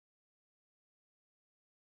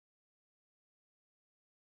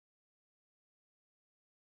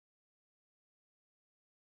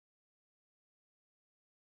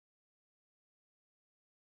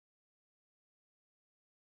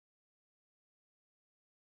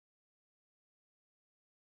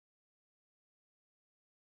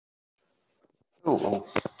Hello.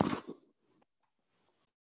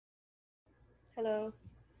 Hello.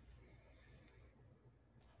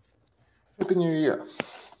 Happy New Year.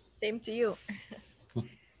 Same to you.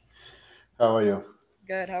 How are you?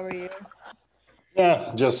 Good. How are you?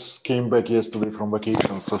 Yeah, just came back yesterday from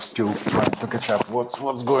vacation, so still trying to catch up.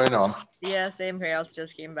 What's going on? Yeah, same here. I also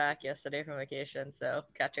just came back yesterday from vacation, so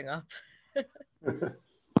catching up.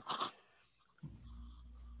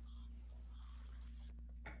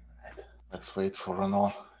 Let's wait for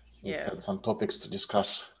Renault. We Yeah. had some topics to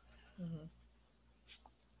discuss.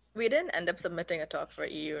 We didn't end up submitting a talk for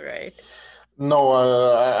EU, right? No,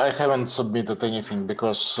 I haven't submitted anything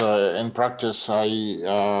because in practice I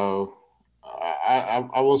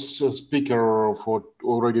was a speaker for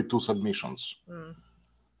already two submissions. Mm.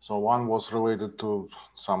 So one was related to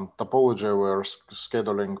some topology where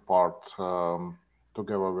scheduling part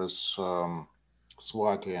together with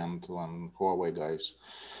Swati and Huawei guys.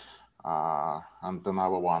 And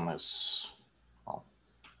another one is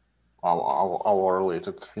well, our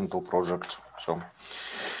related Intel project. So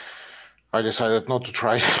I decided not to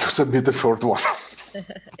try to submit the third one.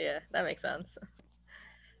 Yeah, that makes sense.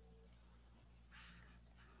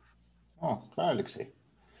 Oh, Alexei.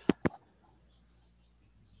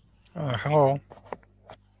 Hello.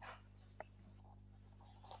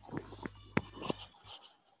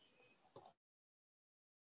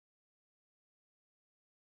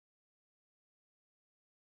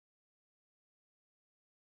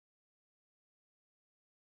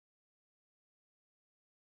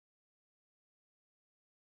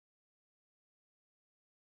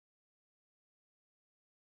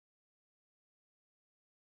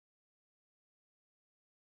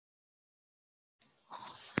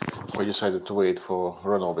 We decided to wait for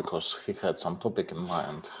Renault because he had some topic in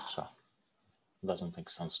mind. So it doesn't make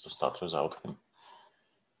sense to start without him.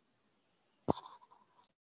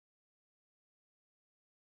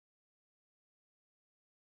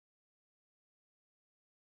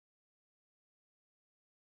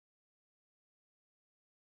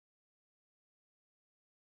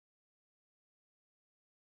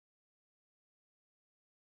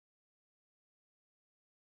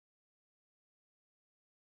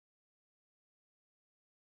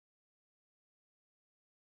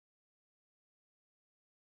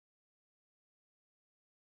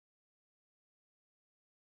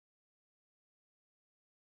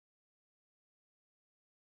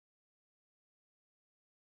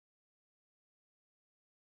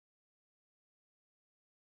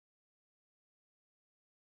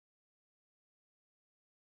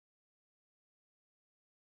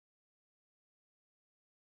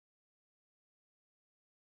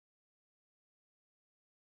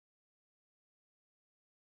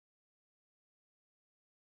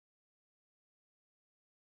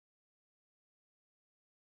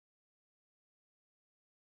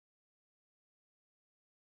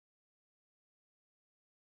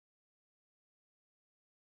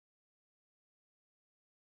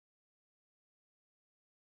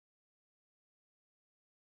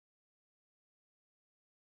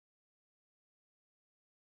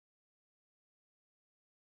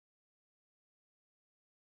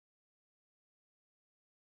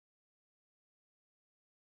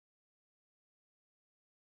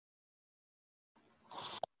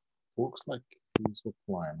 Looks like he's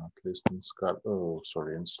offline, at least in Skype. Oh,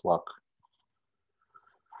 sorry, in Slack.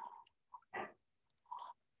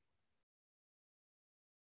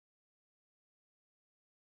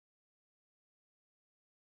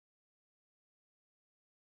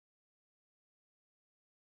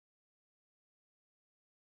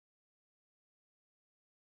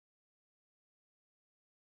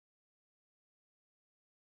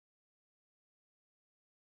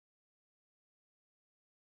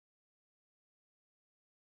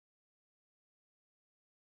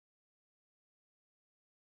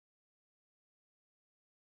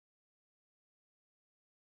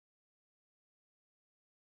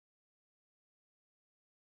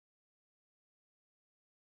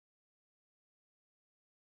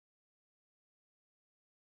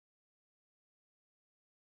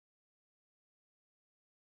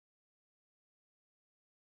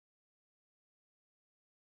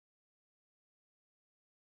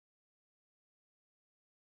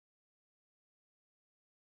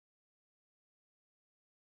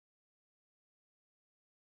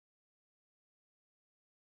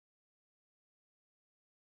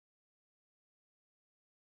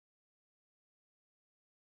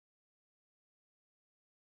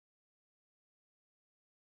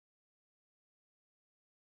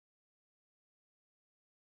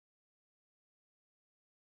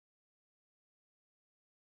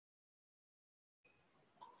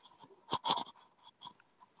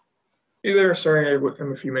 Hey there, sorry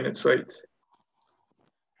I'm a few minutes late.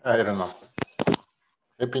 I don't know.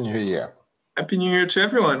 Happy New Year. Happy New Year to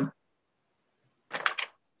everyone.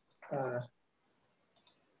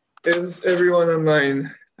 Is everyone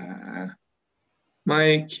online?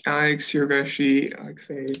 Mike, Alex, Hirogashi,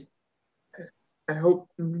 Alexei. I hope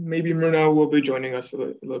maybe Murnau will be joining us a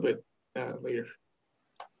little bit later.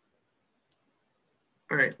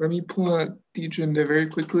 All right, let me pull out the agenda very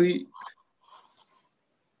quickly.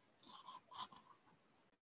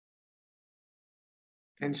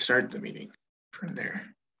 And start the meeting from there.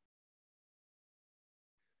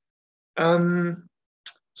 So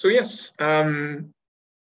yes,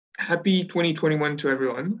 happy 2021 to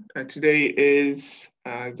everyone. Today is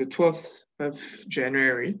the 12th of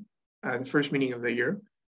January, the first meeting of the year.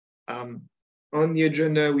 On the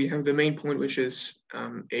agenda, we have the main point, which is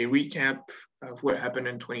a recap of what happened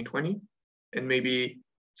in 2020, and maybe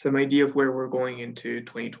some idea of where we're going into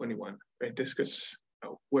 2021, right? Discuss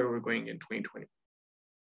where we're going in 2020.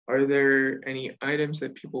 Are there any items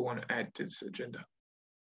that people want to add to this agenda?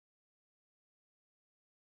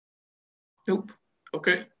 Nope.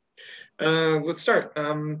 Okay. Let's start.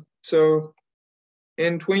 So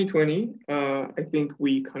in 2020, I think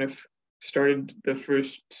we kind of started the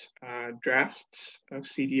first drafts of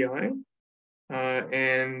CDI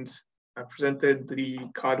and presented the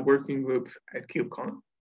COD working group at KubeCon,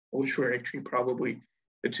 which were actually probably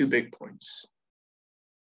the two big points.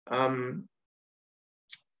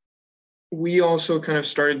 We also kind of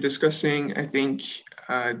started discussing, I think,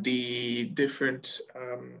 the different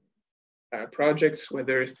projects,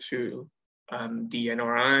 whether it's through the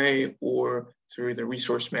NRI or through the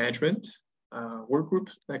resource management work group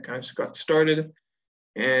that kind of got started.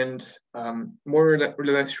 And more or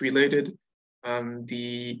less related,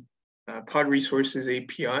 the pod resources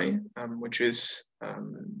API, which is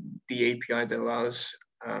the API that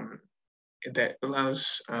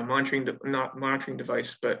allows monitoring, not monitoring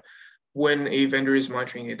device, but when a vendor is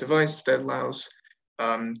monitoring a device, that allows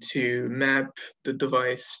to map the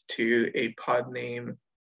device to a pod name,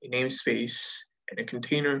 a namespace, and a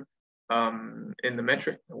container in the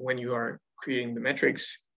metric when you are creating the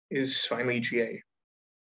metrics is finally GA.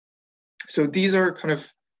 So these are kind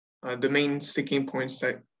of the main sticking points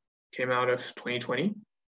that came out of 2020,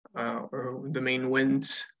 or the main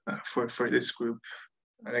wins for this group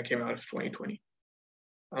that came out of 2020.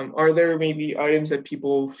 Are there maybe items that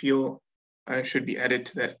people feel should be added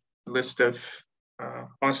to that list of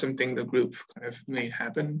awesome thing the group kind of made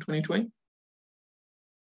happen in 2020?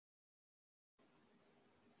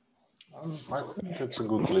 I think it's a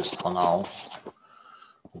good list for now,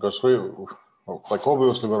 because like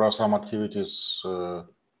obviously there are some activities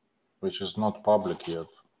which is not public yet,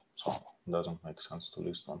 so it doesn't make sense to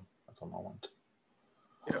list them at the moment.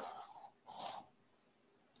 Yeah.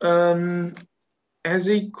 As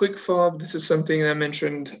a quick follow-up, this is something I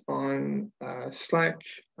mentioned on Slack,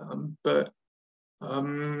 but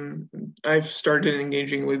I've started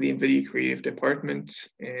engaging with the NVIDIA creative department,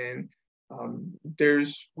 and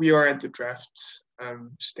we are at the draft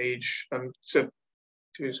stage. I've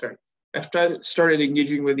started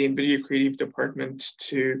engaging with the NVIDIA creative department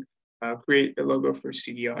to create a logo for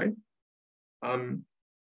CDI.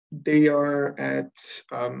 They are at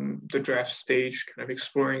the draft stage, kind of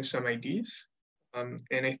exploring some ideas. And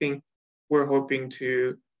I think we're hoping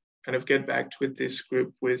to kind of get back with this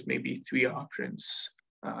group with maybe 3 options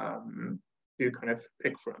to kind of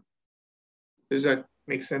pick from. Does that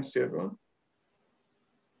make sense to everyone?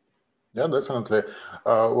 Yeah, definitely.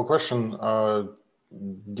 A question,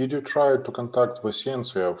 did you try to contact the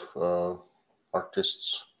CNCF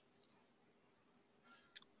artists?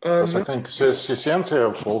 Because I think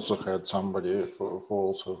CNCF also had somebody who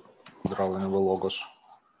also drawing the logos.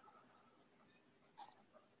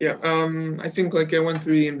 Yeah, I think like I went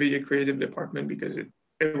through the NVIDIA creative department because it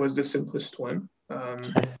was the simplest one. Yeah,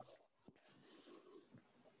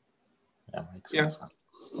 makes sense.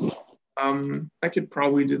 Yeah. I could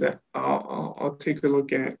probably do that. I'll take a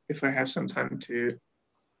look at if I have some time to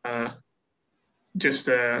just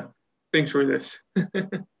think through this.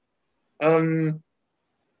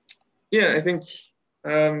 Yeah, I think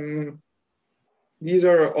these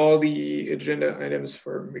are all the agenda items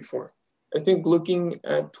for before. I think looking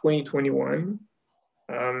at 2021,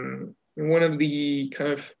 one of the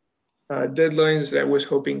kind of deadlines that I was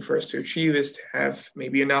hoping for us to achieve is to have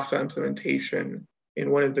maybe an alpha implementation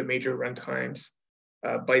in one of the major runtimes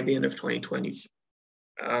by the end of 2020.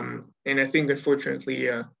 And I think, unfortunately,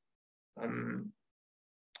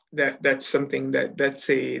 that's something that's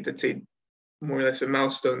a more or less a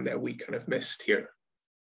milestone that we kind of missed here.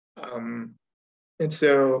 And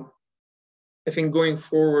so I think going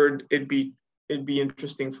forward, it'd be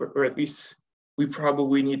interesting for, or at least we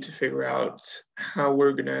probably need to figure out how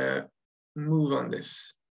we're gonna move on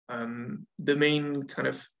this. The main kind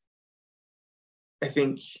of, I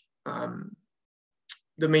think,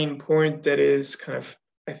 the main point that is kind of,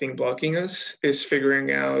 I think, blocking us is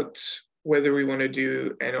figuring out whether we want to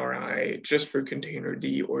do NRI just for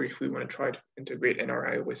containerd, or if we want to try to integrate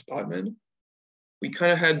NRI with Podman. We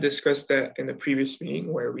kind of had discussed that in the previous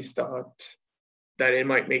meeting, where we thought that it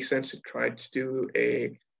might make sense to try to do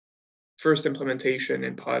a first implementation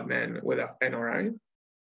in Podman without NRI.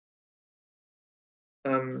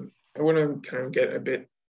 I want to kind of get a bit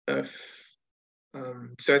of,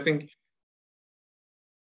 so I think,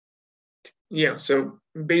 yeah, so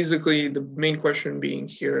basically the main question being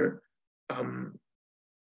here,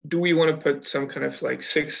 do we want to put some kind of like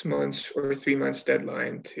 6 months or 3 months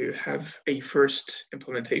deadline to have a first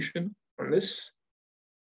implementation on this?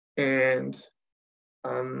 And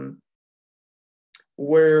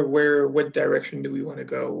what direction do we want to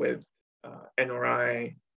go with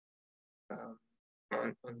NRI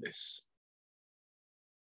on this?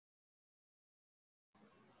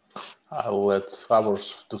 I'll let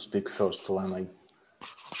others to speak first when I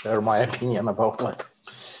share my opinion about that.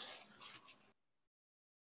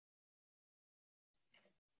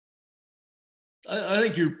 I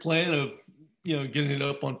think your plan of getting it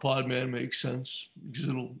up on Podman makes sense, because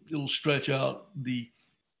it'll stretch out the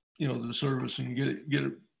the service and get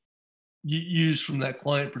it used from that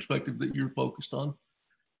client perspective that you're focused on,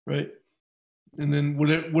 right? And then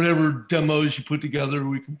whatever demos you put together,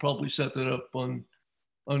 we can probably set that up on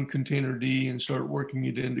containerd and start working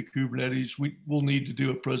it into Kubernetes. We'll need to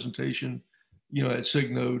do a presentation, at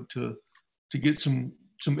SIG to get some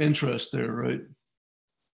interest there, right?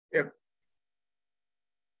 Yep.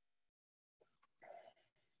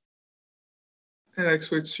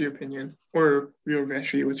 Alex, what's your opinion? Or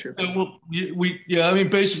Vashi, what's your opinion? Well, I mean,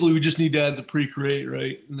 basically we just need to add the pre-create,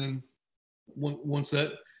 right? And then once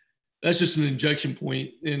that's just an injection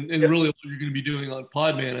point. And yep. Really what you're going to be doing on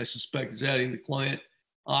Podman, I suspect, is adding the client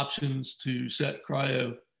options to set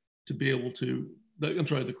cryo to be able to, the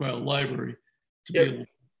cryo library to yep. be able,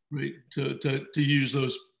 right, to use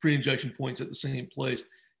those pre-injection points at the same place.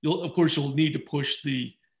 Of course, you'll need to push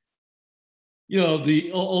the,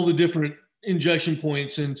 all the different injection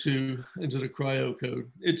points into the cryo code.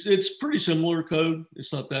 It's pretty similar code.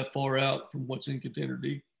 It's not that far out from what's in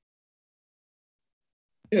containerd.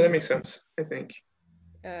 Yeah, that makes sense, I think.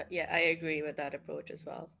 Yeah, I agree with that approach as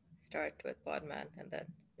well. Start with Podman and then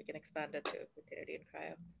we can expand it to containerd and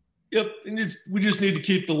cryo. Yep, and we just need to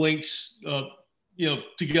keep the links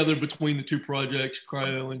together between the two projects,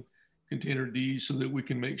 cryo and containerd, so that we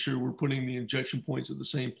can make sure we're putting the injection points at the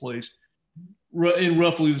same place in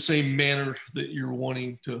roughly the same manner that you're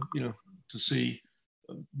wanting to see,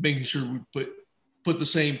 making sure we put the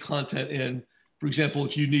same content in. For example,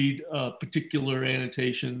 if you need particular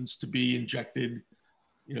annotations to be injected,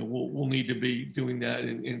 we'll need to be doing that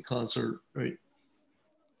in concert, right?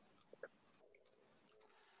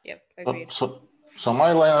 Yep, agreed. So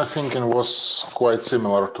my line of thinking was quite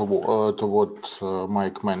similar to what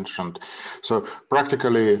Mike mentioned. So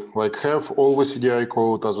practically, like, have all the CDI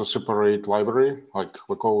code as a separate library, like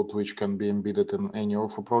the code which can be embedded in any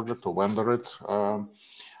of the project or vendor it.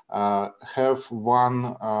 Have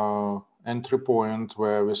one entry point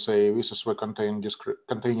where we say this is the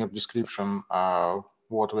container description,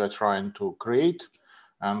 what we are trying to create,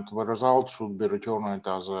 and the result should be returned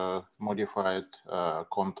as a modified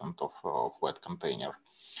content of that container.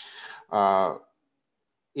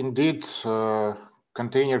 Indeed,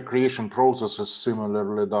 container creation process is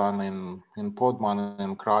similarly done in Podman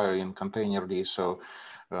and cryo in containerd. So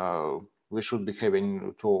we should be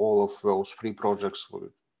having to all of those three projects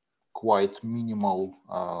with quite minimal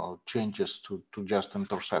changes to just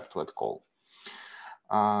intercept that call.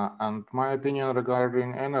 And my opinion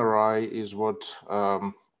regarding NRI is what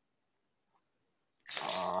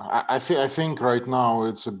I think right now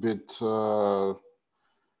it's a bit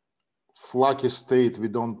flaky state. We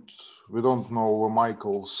don't know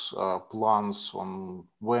Michael's plans on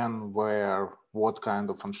when, where, what kind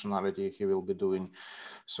of functionality he will be doing.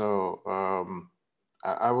 So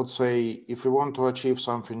I would say if we want to achieve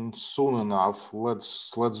something soon enough, let's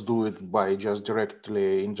do it by just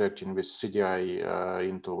directly injecting this CDI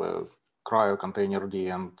into a cryo containerd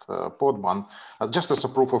and Podman, just as a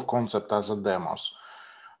proof of concept, as a demos.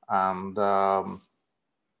 And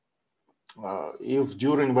if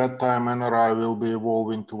during that time NRI will be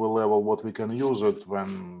evolving to a level what we can use it,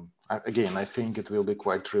 when again I think it will be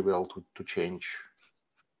quite trivial to change.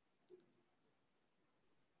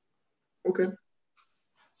 Okay.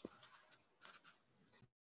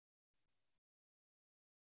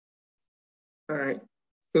 All right.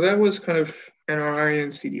 So that was kind of NRI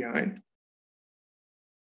and CDI.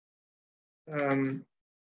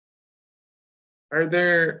 Are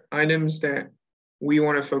there items that we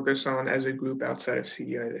want to focus on as a group outside of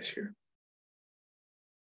CDI this year?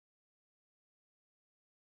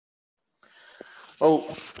 Well,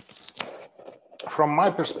 from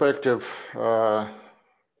my perspective, I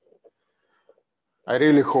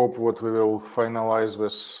really hope what we will finalize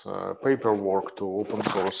with paperwork to open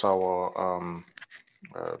source our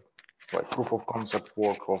like proof of concept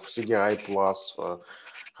work of CDI plus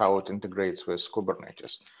how it integrates with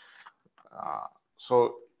Kubernetes.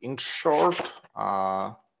 So in short,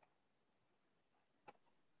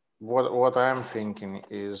 what I'm thinking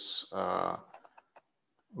is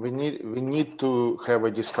we need to have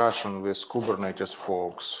a discussion with Kubernetes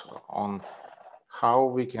folks on how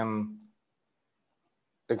we can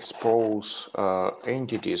expose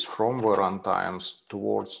entities from the runtimes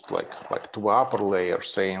towards like to the upper layer,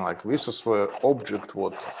 saying like this is the object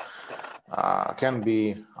what can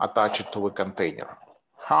be attached to a container.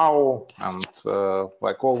 How and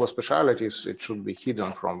like all the specialities, it should be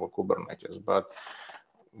hidden from the Kubernetes. But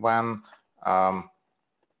when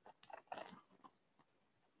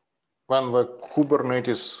the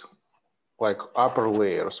Kubernetes like upper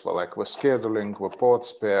layers, like the scheduling, the pod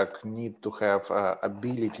spec need to have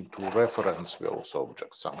ability to reference those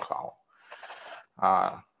objects somehow.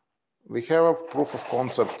 We have a proof of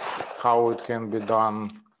concept how it can be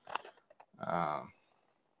done,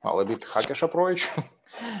 well, a bit hackish approach,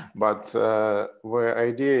 but the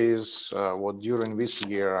idea is what during this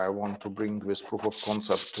year I want to bring this proof of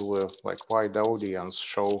concept to a like wide audience,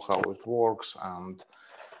 show how it works, and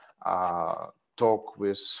talk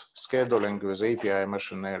with scheduling, with API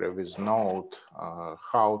machinery, with Node,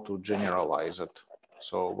 how to generalize it.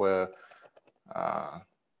 So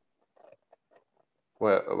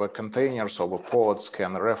where containers or the pods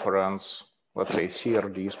can reference, let's say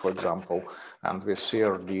CRDs, for example, and with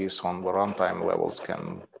CRDs on the runtime levels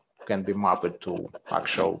can be mapped to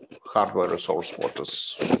actual hardware resource what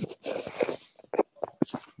is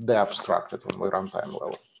de-abstracted on the runtime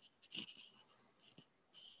level.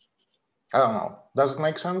 I don't know. Does it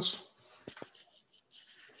make sense?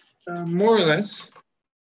 More or less.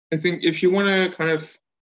 I think if you want to kind of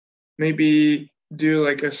maybe do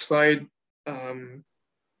like a slide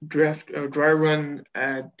draft or dry run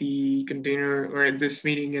at the container or at this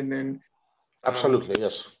meeting, and then absolutely,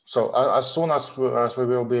 yes. So as soon as we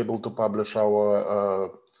will be able to publish our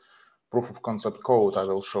proof of concept code, I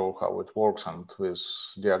will show how it works and with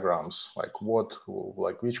diagrams, like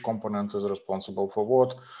which component is responsible for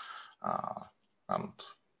what, and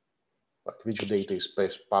like which data is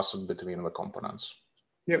passed between the components.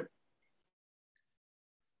 Yep.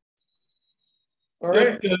 All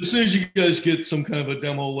right. Yeah, as soon as you guys get some kind of a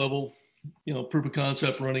demo level, proof of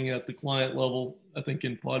concept running at the client level, I think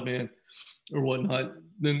in Podman or whatnot,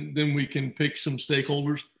 then we can pick some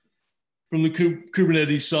stakeholders from the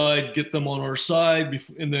Kubernetes side, get them on our side,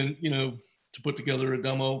 and then, to put together a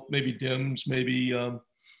demo, maybe Dims, maybe,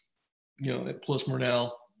 plus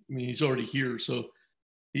Murnau. I mean, he's already here, so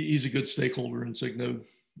he's a good stakeholder in SIG Node.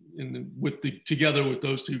 And together with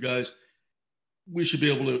those two guys, we should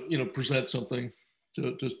be able to, present something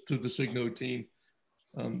to the SIG Node team.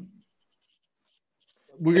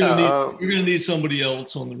 We're gonna need somebody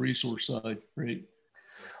else on the resource side, right?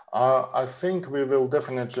 I think we will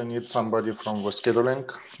definitely need somebody from the scheduling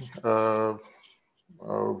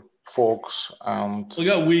folks. And I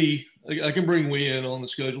got I can bring we in on the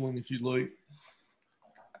scheduling if you'd like.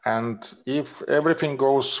 And if everything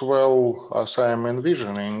goes well, as I am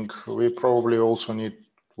envisioning, we probably also need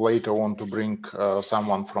later on to bring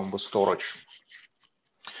someone from the storage,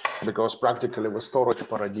 because practically the storage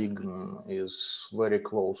paradigm is very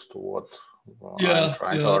close to what I'm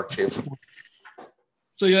trying to achieve.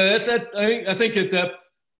 So yeah, I think at that,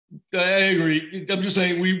 I agree. I'm just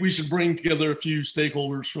saying we should bring together a few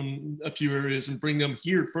stakeholders from a few areas and bring them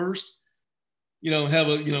here first. Have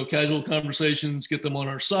a casual conversations, get them on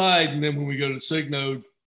our side, and then when we go to SIG Node,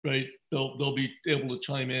 right, they'll be able to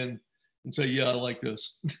chime in and say, yeah, I like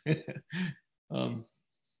this.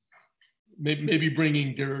 Maybe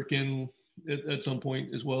bringing Derek in at some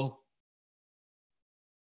point as well.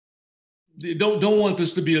 Don't want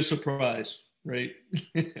this to be a surprise, right?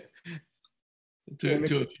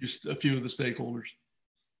 to a few of the stakeholders.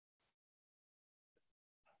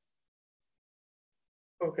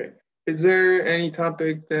 Okay. Is there any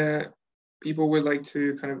topic that people would like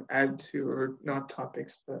to kind of add to, or not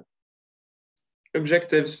topics, but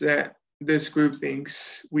objectives that this group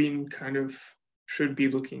thinks we kind of should be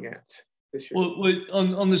looking at this year. Well,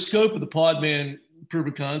 on the scope of the Podman proof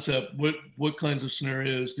of concept, what kinds of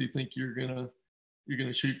scenarios do you think you're gonna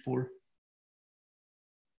shoot for?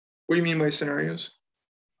 What do you mean by scenarios?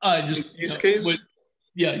 Just use case?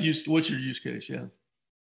 What's your use case? Yeah.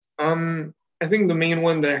 I think the main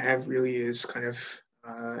one that I have really is kind of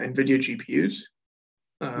NVIDIA GPUs.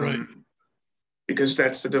 Right. Because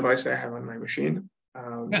that's the device I have on my machine.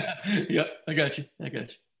 Yeah, I got you.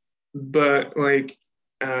 But like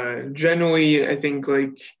generally, I think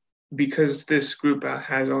like because this group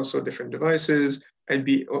has also different devices,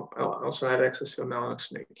 I'll also have access to a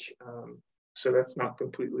Malloc NIC. So that's not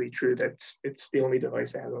completely true. It's the only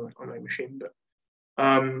device I have on my machine. But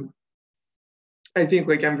I think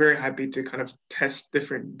like I'm very happy to kind of test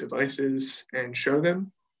different devices and show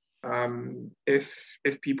them. If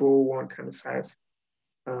people want kind of have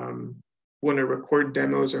want to record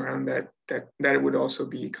demos around that would also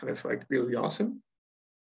be kind of like really awesome.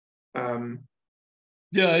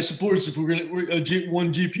 Yeah, I suppose if we're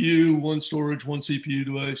one GPU, one storage, one CPU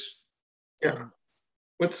device. Yeah.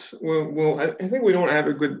 Well, I think we don't have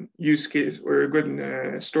a good use case or a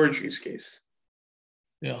good storage use case.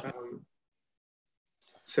 Yeah.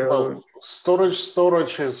 Well,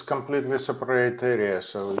 storage is completely separate area,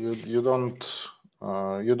 so you don't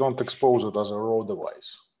expose it as a raw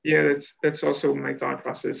device. Yeah, that's also my thought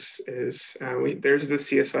process. Is there's the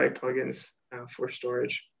CSI plugins for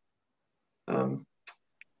storage.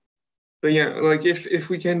 But yeah, like if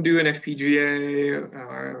we can do an FPGA.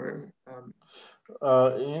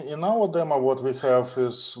 In our demo, what we have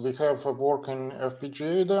is we have a working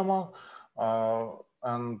FPGA demo,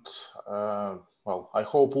 and well, I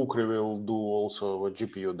hope Ukri will do also a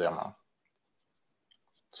GPU demo.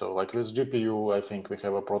 So like this GPU, I think we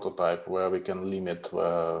have a prototype where we can limit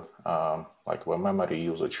the memory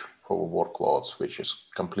usage for workloads, which is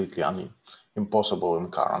completely impossible in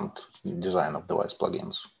current design of device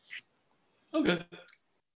plugins. Okay.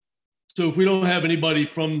 So if we don't have anybody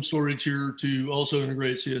from storage here to also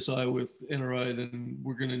integrate CSI with NRI, then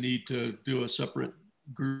we're going to need to do a separate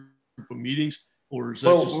group of meetings, or is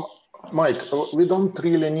that just... Mike, we don't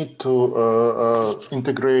really need to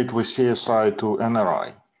integrate with CSI to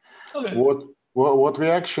NRI. Okay. What we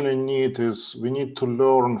actually need is we need to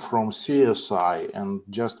learn from CSI and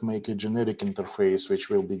just make a generic interface which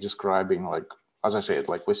will be describing, like, as I said,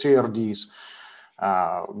 like with CRDs,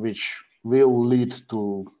 which will lead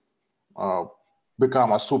to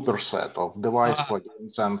become a superset of device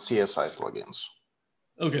plugins and CSI plugins.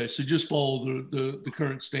 Okay, so just follow the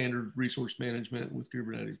current standard resource management with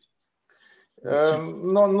Kubernetes.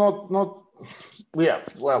 Yeah,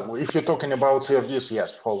 well, if you're talking about CRDs,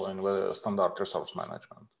 yes, following the standard resource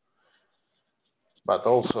management. But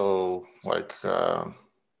also, like, well,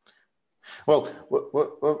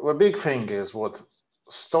 the big thing is what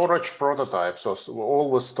storage prototypes, so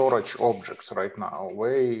all the storage objects right now,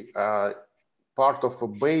 they are part of a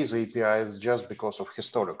base API is just because of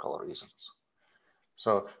historical reasons.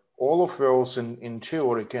 So all of those in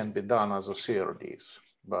theory can be done as a CRDs,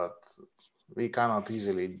 but we cannot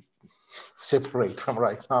easily separate them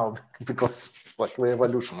right now because like the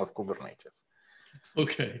evolution of Kubernetes.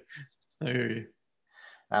 Okay, I hear you.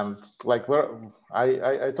 And like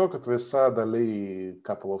I talked with Saad Ali a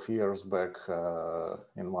couple of years back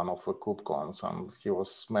in one of the KubeCons, and he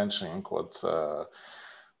was mentioning what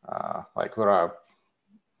like there are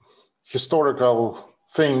historical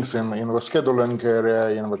things in the scheduling area,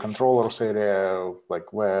 in the controllers area,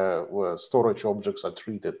 like where storage objects are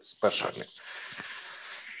treated specially.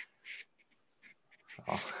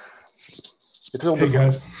 So it will be fun.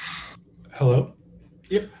 Guys, hello.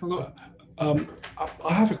 Yep, hello.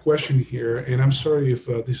 I have a question here, and I'm sorry if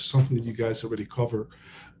this is something that you guys already cover.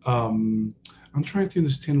 I'm trying to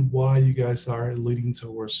understand why you guys are leading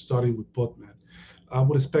towards starting with Podman. I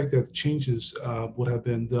would expect that changes would have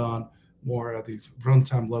been done more at the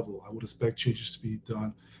runtime level. I would expect changes to be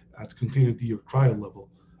done at containerd or cryo level.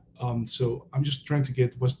 So I'm just trying to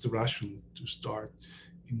get what's the rationale to start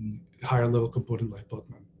in higher level component like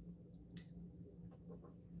Podman.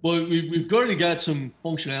 Well, we've already got some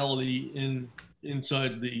functionality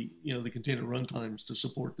inside the the container runtimes to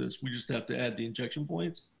support this. We just have to add the injection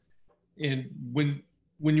points. And when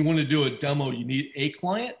you want to do a demo, you need a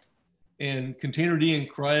client, and containerd and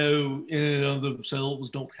cryo in and of themselves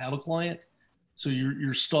don't have a client. So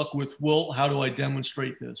you're stuck with, well, how do I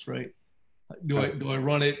demonstrate this, right? Do I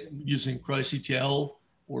run it using cryctl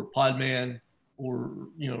or Podman or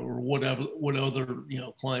or what other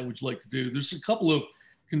client would you like to do? There's a couple of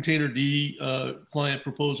containerd client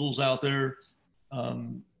proposals out there. I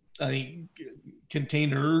think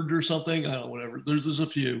containerd or something, I don't know, whatever. There's a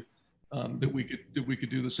few. that we could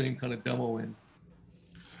do the same kind of demo in.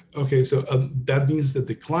 Okay, so that means that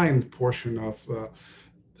the client portion of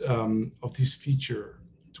this feature,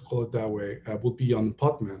 to call it that way, would be on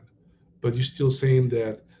Podman, but you're still saying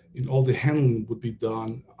that all the handling would be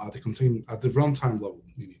done at the runtime level.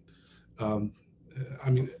 Meaning, I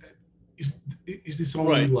mean, is this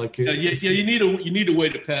only right. like a, you need a way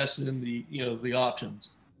to pass in the options,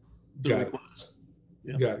 the request.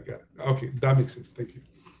 Yeah. Got it. Okay, that makes sense. Thank you.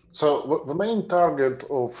 So the main target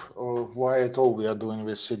of why at all we are doing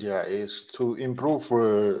with CDI is to improve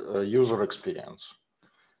user experience.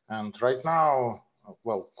 And right now,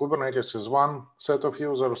 well, Kubernetes is one set of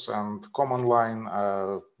users, and command line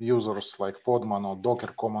users like Podman or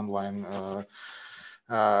Docker command line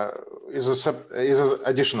is an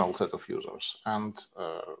additional set of users. And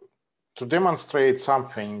to demonstrate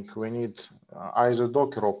something, we need either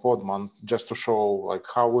Docker or Podman just to show like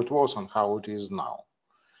how it was and how it is now.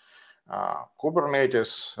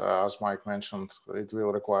 Kubernetes, as Mike mentioned, it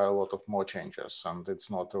will require a lot of more changes, and it's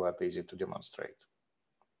not that easy to demonstrate.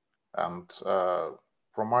 And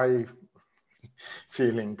from my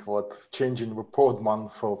feeling, what changing the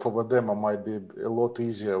Podman for the demo might be a lot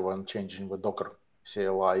easier than changing the Docker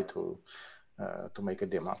CLI to make a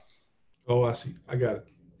demo. Oh, I see. I got it.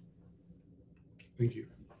 Thank you.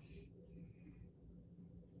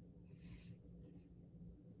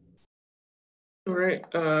 All right.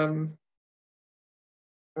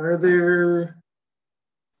 Are there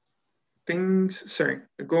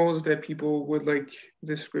goals that people would like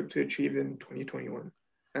this group to achieve in 2021?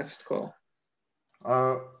 Last call.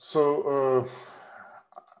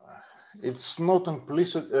 It's not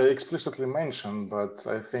explicitly mentioned, but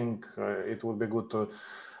I think it would be good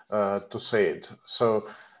to say it. So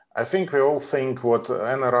I think we all think what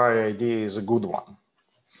NRI idea is a good one.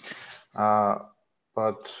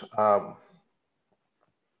 But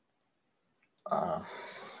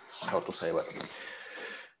how to say that?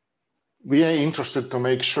 We are interested to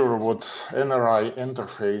make sure what NRI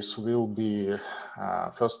interface will be,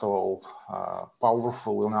 first of all,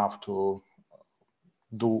 powerful enough to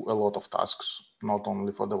do a lot of tasks, not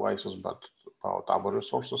only for devices, but about other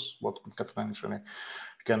resources, what potentially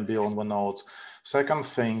can be on the nodes. Second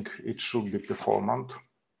thing, it should be performant.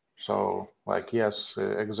 So like, yes,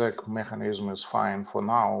 exec mechanism is fine for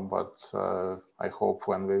now, but I hope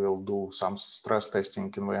when we will do some stress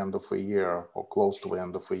testing in the end of the year or close to the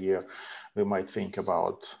end of the year, we might think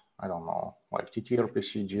about, I don't know, like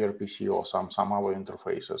TTRPC, gRPC, or some other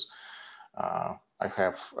interfaces. I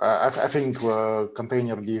think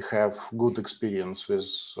Containerd have good experience with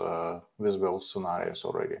those scenarios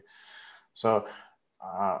already. So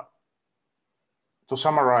to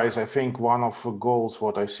summarize, I think one of the goals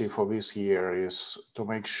what I see for this year is to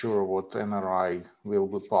make sure what NRI will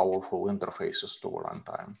be powerful interfaces to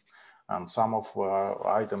runtime. And some of the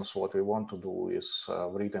items what we want to do is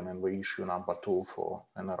written in the issue number 2 for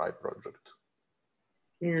NRI project.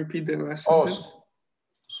 Can you repeat the last sentence?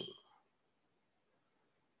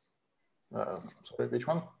 Sorry, which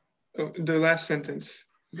one? Oh, the last sentence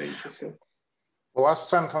that you just said. The last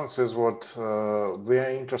sentence is what we are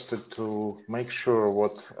interested to make sure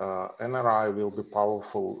what NRI will be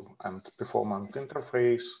powerful and performant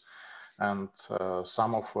interface, and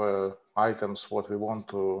some of the items what we want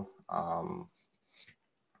to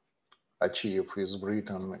achieve is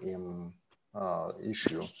written in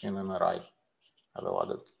issue in NRI. I will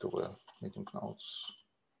add it to the meeting notes.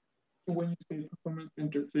 When you say performant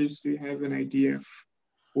interface, do you have an idea of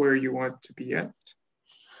where you want to be at?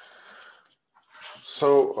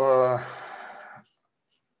 So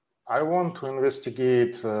I want to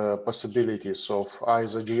investigate possibilities of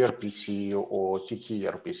either gRPC or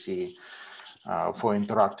TTRPC for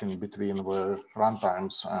interacting between the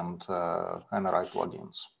runtimes and NRI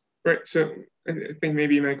plugins. Right. So I think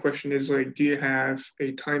maybe my question is like, do you have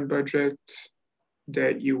a time budget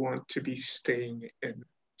that you want to be staying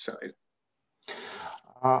inside?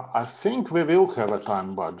 I think we will have a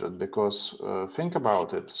time budget because think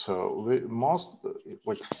about it. So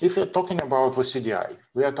if we're talking about the CDI,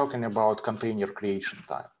 we are talking about container creation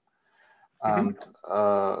time. And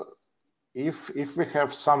if we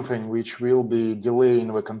have something which will be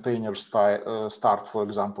delaying the container start, for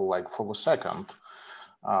example, like for the second,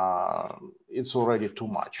 it's already too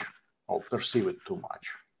much, or perceive it too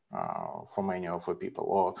much for many of the people,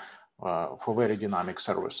 or for very dynamic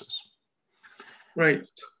services. Right.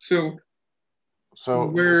 So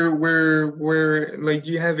where like,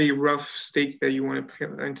 do you have a rough stake that you want to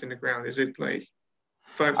plant in the ground? Is it like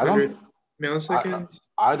 500 milliseconds?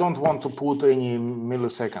 I don't want to put any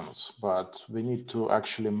milliseconds, but we need to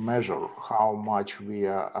actually measure how much we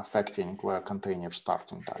are affecting the container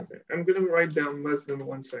starting time. Okay. I'm going to write down less than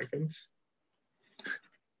 1 second.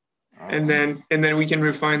 And then we can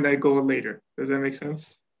refine that goal later. Does that make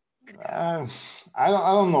sense? I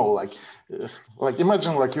don't know. Like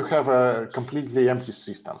imagine like you have a completely empty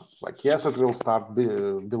system. Like yes, it will start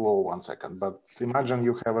below 1 second, but imagine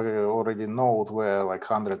you have already node where like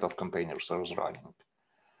hundreds of containers are running,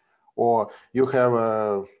 or you have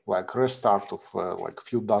a like restart of like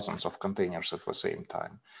few dozens of containers at the same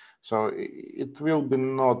time. So it will be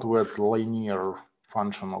not with linear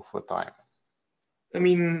function of the time. I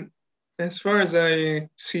mean, as far as I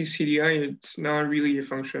see CDI, it's not really a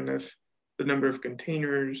function of the number of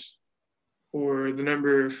containers or the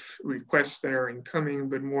number of requests that are incoming,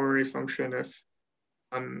 but more a function of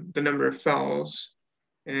the number of files.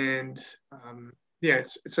 And yeah,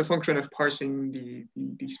 it's a function of parsing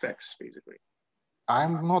the specs, basically.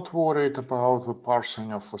 I'm not worried about the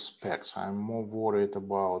parsing of the specs. I'm more worried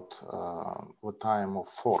about the time of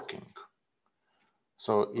forking.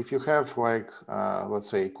 So if you have like, let's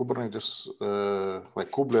say Kubernetes, like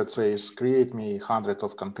kubelet says, create me 100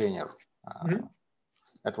 of container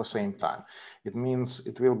at the same time. It means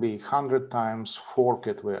it will be 100 times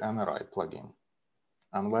forked with NRI plugin.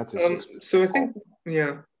 And that is so I think,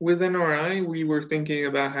 yeah, with NRI, we were thinking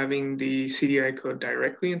about having the CDI code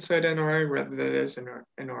directly inside NRI rather than as an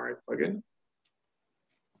NRI plugin.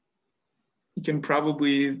 You can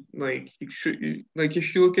probably like if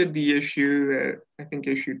you look at the issue that I think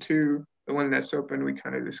issue 2, the one that's open, we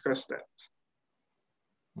kind of discussed that.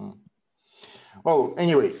 Well,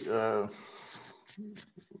 anyway,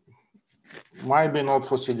 might be not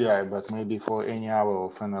for CDI, but maybe for any other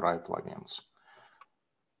of NRI plugins.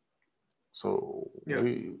 So yeah.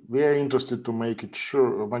 we are interested to make it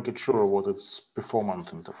sure what its performant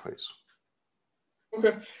interface.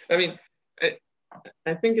 Okay, I mean,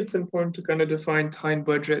 I think it's important to kind of define time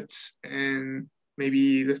budgets and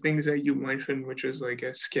maybe the things that you mentioned, which is like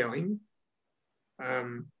a scaling.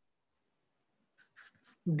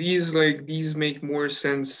 These make more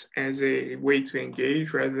sense as a way to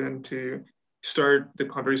engage rather than to start the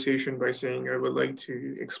conversation by saying, I would like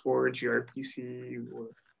to explore gRPC or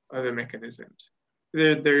other mechanisms.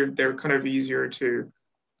 They're kind of easier to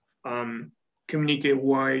communicate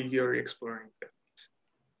why you're exploring it.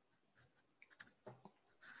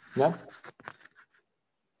 Yeah.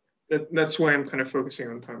 That's why I'm kind of focusing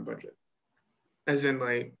on time budget. As in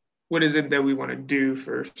like, what is it that we want to do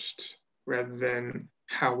first rather than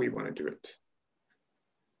how we want to do it.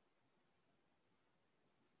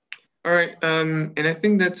 All right, and I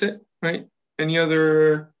think that's it, right? Any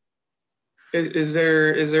other, is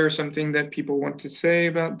there something that people want to say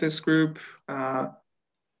about this group? Are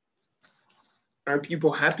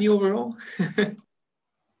people happy overall?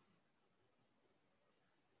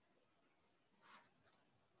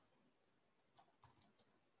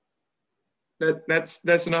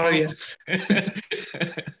 That's not a yes.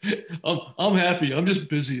 I'm happy. I'm just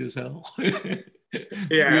busy as hell.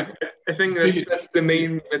 Yeah, I think that's the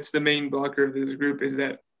main blocker of this group is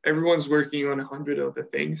that everyone's working on 100 other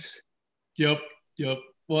things. Yep.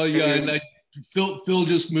 Well, yeah, and Phil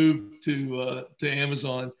just moved to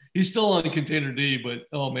Amazon. He's still on Containerd, but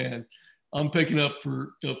oh man, I'm picking up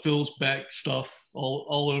for Phil's back stuff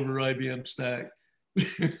all over IBM Stack.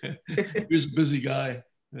 He's a busy guy.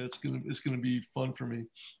 It's gonna be fun for me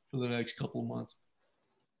for the next couple of months.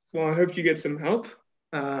 Well, I hope you get some help.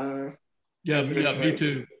 Yeah, me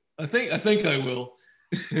too. I think I will.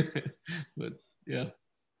 But yeah.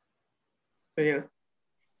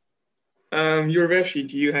 Urvashi,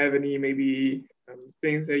 do you have any maybe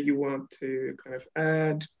things that you want to kind of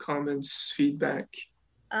add, comments, feedback?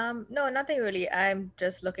 No, nothing really. I'm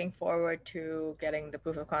just looking forward to getting the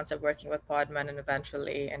proof of concept working with Podman and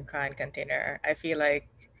eventually in client container. I feel like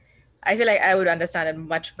I would understand it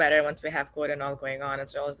much better once we have code and all going on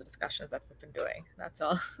instead of all the discussions that we've been doing. That's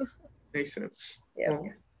all. Makes sense. Yeah. Well,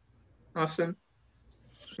 awesome.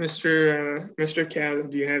 Mr. Cal,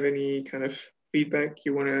 do you have any kind of feedback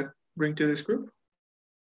you want to bring to this group?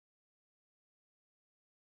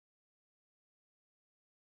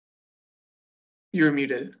 You're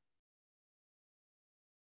muted.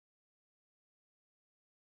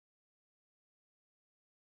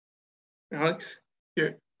 Alex,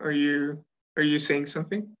 are you saying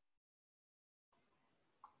something?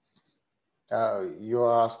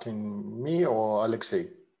 You're asking me or Alexei?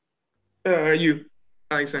 You,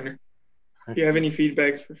 Alexander. Do you have any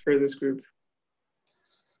feedback for this group?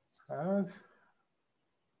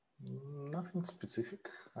 Nothing specific,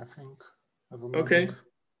 I think. Okay.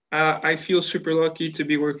 I feel super lucky to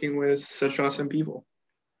be working with such awesome people.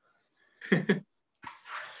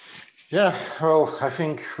 Yeah, well, I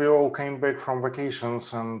think we all came back from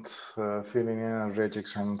vacations and feeling energetic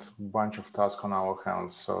and a bunch of tasks on our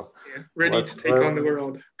hands. So yeah, ready to take on the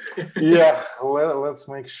world. Yeah, let's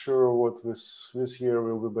make sure what this year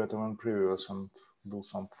will be better than previous and do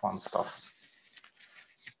some fun stuff.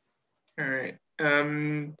 All right.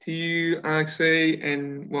 To you, Alexei,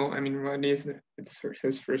 and well, I mean, Rodney it's for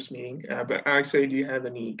his first meeting, but Alexei, do you have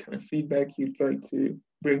any kind of feedback you'd like to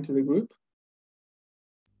bring to the group?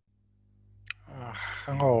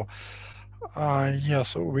 Hello.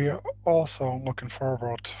 Yes, we are also looking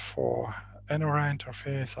forward for NRI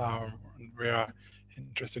interface. We are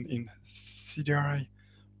interested in CDI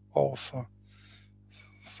also.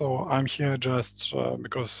 So I'm here just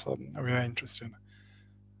because we are interested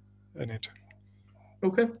in it.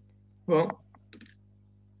 Okay. Well,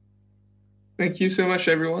 thank you so much,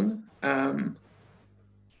 everyone. I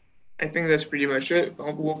think that's pretty much it.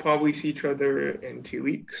 We'll probably see each other in 2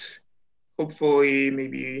 weeks. Hopefully,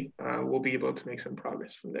 maybe we'll be able to make some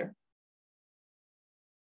progress from there.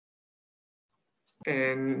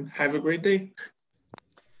 And have a great day.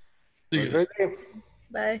 See you guys. Great.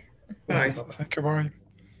 Bye. Bye. Thank you, bye.